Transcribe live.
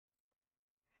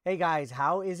Hey guys,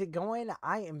 how is it going?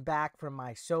 I am back from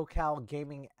my SOCAL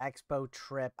Gaming Expo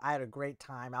trip. I had a great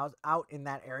time. I was out in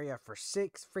that area for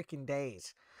 6 freaking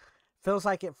days. Feels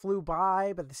like it flew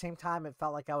by, but at the same time, it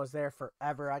felt like I was there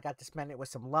forever. I got to spend it with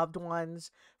some loved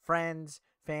ones, friends,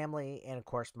 family, and of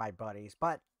course, my buddies.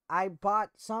 But I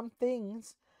bought some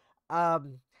things,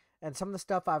 um, and some of the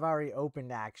stuff I've already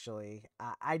opened actually.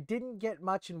 I didn't get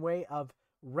much in way of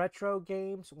retro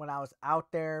games when I was out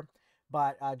there,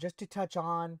 but just to touch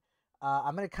on,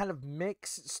 I'm going to kind of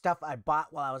mix stuff I bought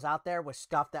while I was out there with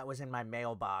stuff that was in my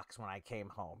mailbox when I came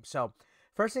home. So,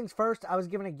 first things first, I was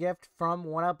given a gift from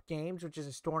One Up Games, which is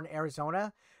a store in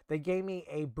Arizona. They gave me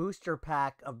a booster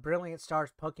pack of Brilliant Stars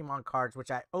Pokemon cards, which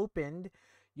I opened.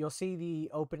 You'll see the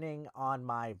opening on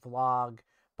my vlog.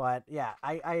 But yeah,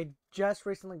 I just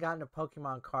recently got into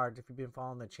Pokemon cards. If you've been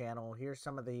following the channel, here's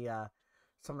some of the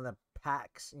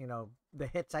packs, the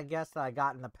hits I guess that I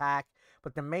got in the pack.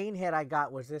 But the main hit I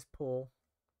got was this pull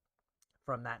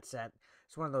from that set.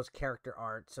 It's one of those character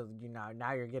art. So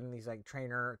now you're getting these like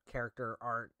trainer character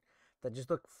art that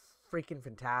just look freaking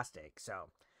fantastic. So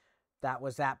that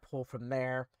was that pull from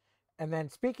there. And then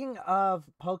speaking of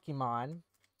Pokemon,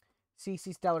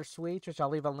 CC Stellar Sweets, which I'll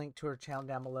leave a link to her channel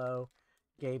down below,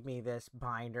 gave me this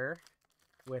binder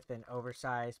with an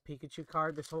oversized Pikachu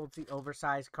card. This holds the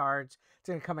oversized cards. It's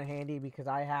going to come in handy because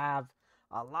I have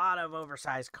a lot of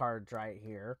oversized cards right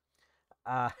here.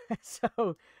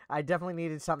 So I definitely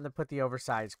needed something to put the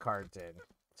oversized cards in.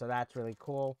 So that's really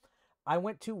cool. I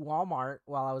went to Walmart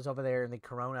while I was over there in the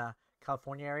Corona,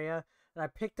 California area, and I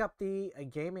picked up the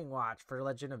gaming watch for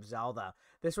Legend of Zelda.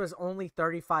 This was only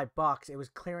 35 bucks. It was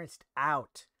clearanced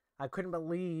out. I couldn't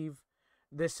believe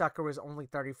this sucker was only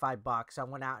 35 bucks. I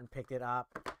went out and picked it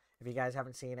up. If you guys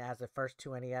haven't seen it, it has the first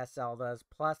two NES Zeldas,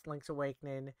 plus Link's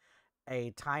Awakening,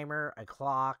 a timer, a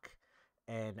clock,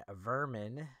 and a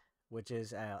Vermin, which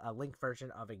is a Link version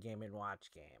of a Game &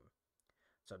 Watch game.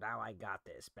 So now I got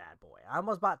this bad boy. I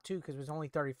almost bought two because it was only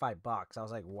 35 bucks. I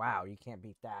was like, wow, you can't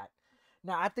beat that.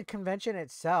 Now, at the convention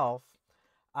itself,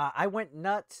 I went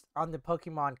nuts on the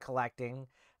Pokemon collecting.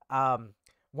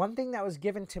 One thing that was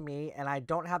given to me, and I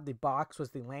don't have the box, was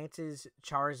the Lance's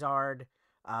Charizard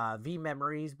V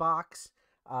Memories box,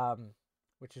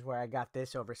 which is where I got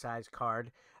this oversized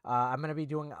card. I'm going to be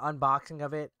doing an unboxing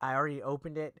of it. I already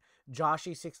opened it.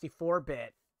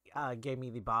 Joshy64-bit gave me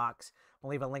the box. I'll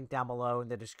leave a link down below in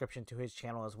the description to his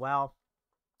channel as well.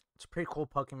 It's a pretty cool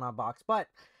Pokemon box. But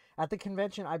at the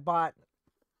convention, I bought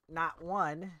not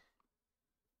one,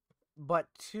 but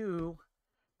two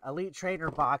Elite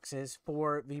Trainer boxes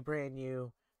for the brand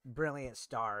new Brilliant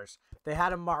Stars. They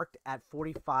had them marked at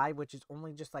 45, which is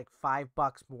only just like $5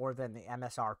 more than the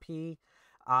MSRP.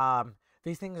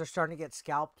 These things are starting to get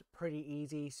scalped pretty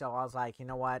easy, so I was like, you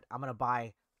know what? I'm gonna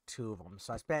buy two of them.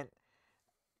 So I spent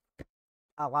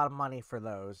a lot of money for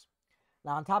those.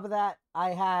 Now on top of that,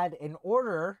 I had an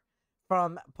order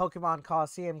from Pokemon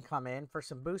Coliseum come in for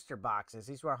some booster boxes.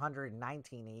 These were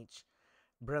 119 each.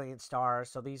 Brilliant Stars.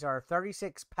 So these are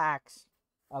 36 packs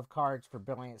of cards for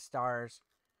Brilliant Stars.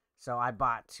 So I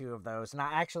bought two of those. And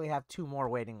I actually have two more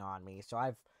waiting on me. So I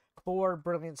have 4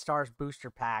 Brilliant Stars booster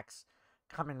packs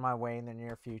coming my way in the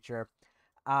near future.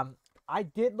 I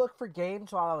did look for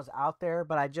games while I was out there,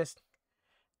 but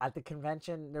at the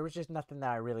convention, there was just nothing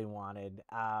that I really wanted.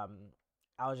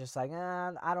 I was just like,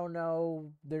 I don't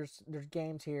know. There's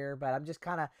games here, but I'm just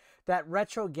kind of, that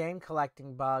retro game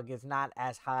collecting bug is not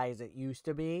as high as it used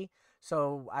to be.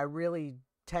 So I really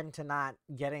tend to not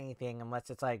get anything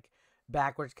unless it's like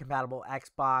backwards compatible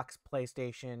Xbox,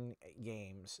 PlayStation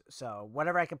games. So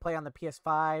whatever I can play on the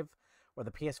PS5 or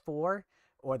the PS4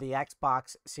 or the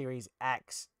Xbox Series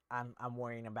X, I'm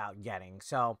worrying about getting.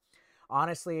 So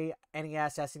honestly,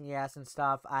 NES, SNES, and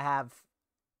stuff, I have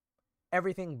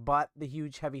everything but the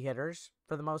huge heavy hitters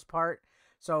for the most part.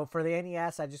 So for the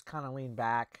NES, I just kind of lean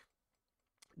back.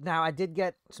 Now, I did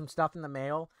get some stuff in the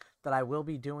mail that I will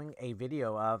be doing a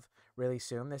video of really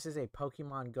soon. This is a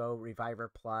Pokemon Go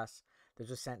Reviver Plus that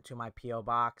was sent to my P.O.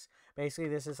 box. Basically,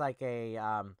 this is like a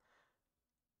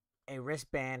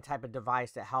wristband type of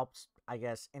device that helps, I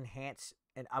guess, enhance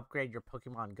and upgrade your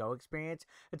Pokemon Go experience.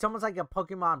 It's almost like a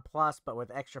Pokemon Plus, but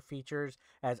with extra features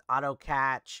as auto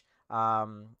catch,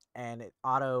 and it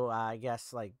auto, I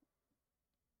guess, like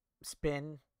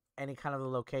spin any kind of the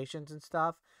locations and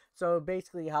stuff. So it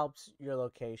basically helps your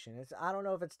location. I don't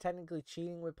know if it's technically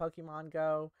cheating with Pokemon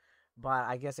Go, but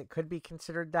I guess it could be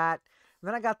considered that. And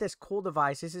then I got this cool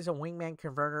device. This is a Wingman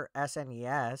Converter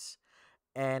SNES,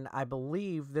 and I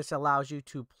believe this allows you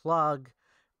to plug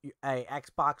a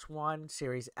Xbox One,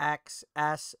 Series X,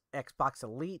 S, Xbox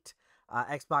Elite,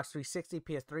 Xbox 360,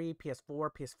 PS3, PS4,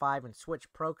 PS5, and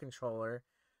Switch Pro controller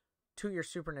to your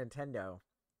Super Nintendo.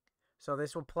 So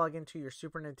this will plug into your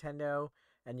Super Nintendo,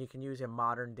 and you can use a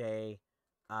modern day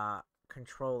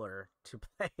controller to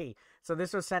play. So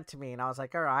this was sent to me, and I was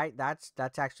like, all right, that's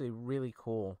actually really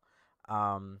cool.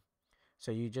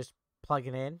 So you just plug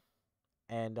it in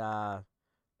and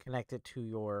connect it to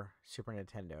your Super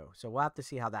Nintendo. So we'll have to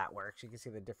see how that works. You can see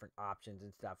the different options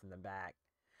and stuff in the back.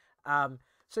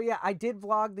 So yeah, I did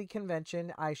vlog the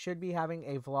convention. I should be having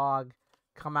a vlog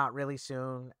come out really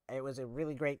soon. It was a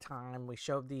really great time. We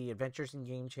showed the Adventures in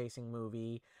Game Chasing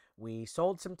movie. We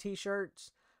sold some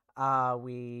t-shirts.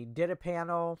 We did a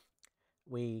panel.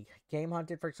 We game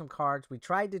hunted for some cards. We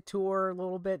tried to tour a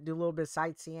little bit, do a little bit of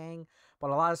sightseeing, but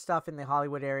a lot of stuff in the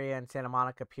Hollywood area and Santa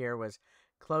Monica Pier was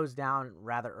closed down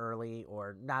rather early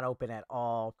or not open at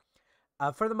all.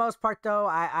 For the most part, though,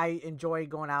 I enjoy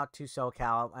going out to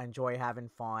SoCal. I enjoy having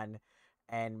fun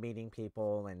and meeting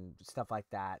people and stuff like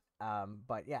that.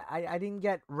 But yeah, I didn't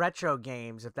get retro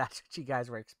games, if that's what you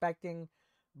guys were expecting.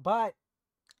 But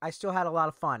I still had a lot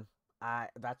of fun.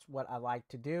 That's what I like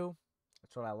to do.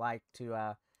 That's what I like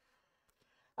to...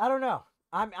 I don't know.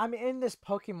 I'm in this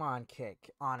Pokemon kick,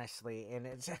 honestly. And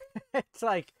it's it's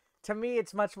like, to me,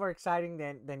 it's much more exciting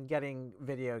than getting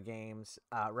video games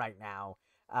right now.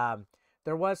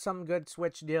 There was some good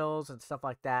Switch deals and stuff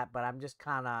like that, but I'm just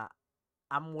kind of,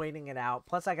 I'm waiting it out.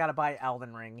 Plus, I got to buy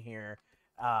Elden Ring here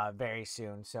very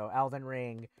soon. So Elden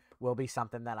Ring will be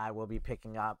something that I will be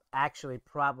picking up. Actually,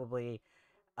 probably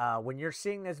when you're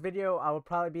seeing this video, I will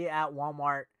probably be at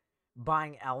Walmart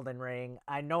buying Elden Ring.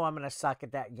 I know I'm going to suck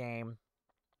at that game.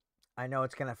 I know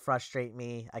it's going to frustrate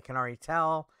me. I can already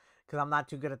tell because I'm not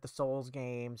too good at the Souls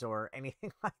games or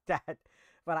anything like that.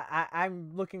 But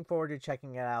I'm looking forward to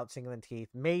checking it out, sinking the teeth,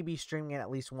 maybe streaming it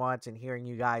at least once and hearing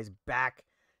you guys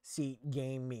backseat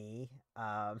game me.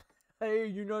 Hey,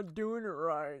 you're not doing it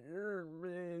right.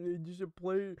 You should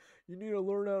play. You need to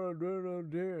learn how to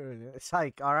do it. It's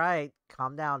like, all right,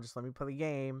 calm down. Just let me play the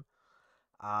game.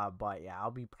 But yeah, I'll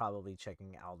be probably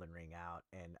checking Elden Ring out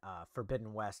and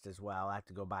Forbidden West as well. I have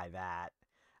to go buy that.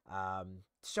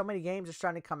 So many games are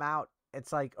starting to come out.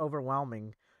 It's like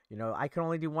overwhelming. You know, I can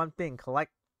only do one thing: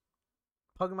 collect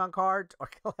Pokemon cards or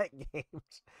collect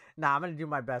games. Nah, I'm gonna do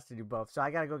my best to do both. So I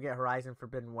gotta go get Horizon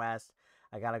Forbidden West.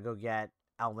 I gotta go get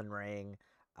Elden Ring.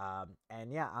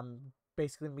 And yeah, I'm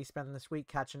basically gonna be spending this week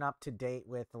catching up to date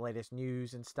with the latest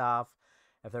news and stuff.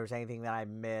 If there's anything that I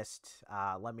missed,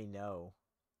 let me know.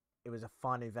 It was a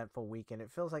fun, eventful weekend.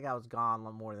 It feels like I was gone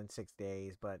more than 6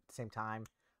 days, but at the same time,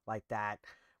 like that.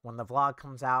 When the vlog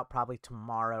comes out, probably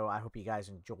tomorrow, I hope you guys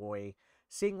enjoy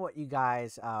seeing what you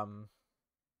guys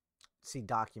see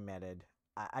documented.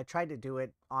 I tried to do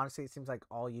it. Honestly, it seems like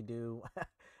all you do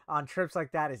on trips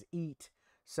like that is eat.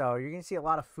 So you're going to see a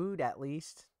lot of food, at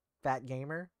least, Fat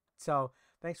Gamer. So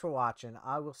thanks for watching.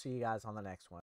 I will see you guys on the next one.